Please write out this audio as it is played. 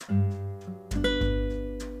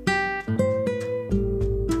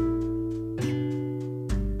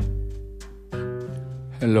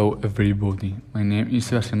Hello everybody, my name is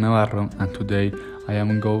Sebastián Navarro and today I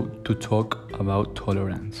am going to talk about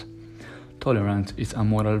tolerance. Tolerance is a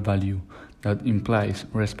moral value that implies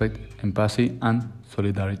respect, empathy and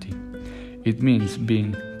solidarity. It means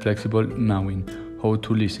being flexible, knowing how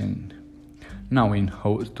to listen, knowing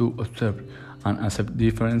how to observe and accept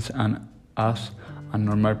difference and as a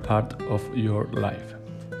normal part of your life.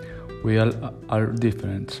 We all are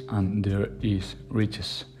different and there is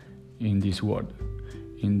riches in this world.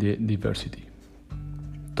 In the diversity.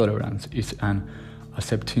 Tolerance is an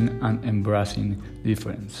accepting and embracing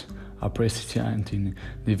difference, appreciating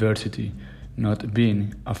diversity, not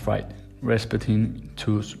being afraid, respecting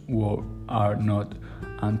those who are not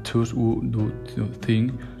and those who do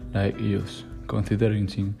things like us,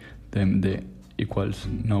 considering them the equals,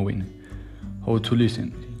 knowing how to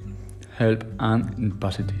listen, help and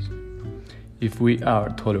empathy. If we are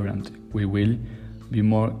tolerant, we will be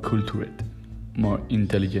more cultured, more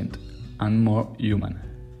intelligent and more human.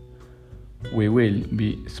 We will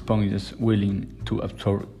be sponges willing to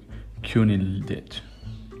absorb cumulative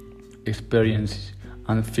experiences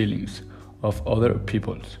and feelings of other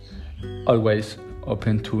peoples, always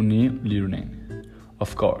open to new learning.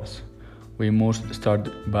 Of course, we must start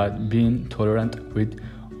by being tolerant with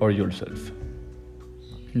ourselves.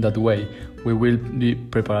 That way, we will be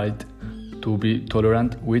prepared to be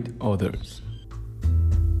tolerant with others.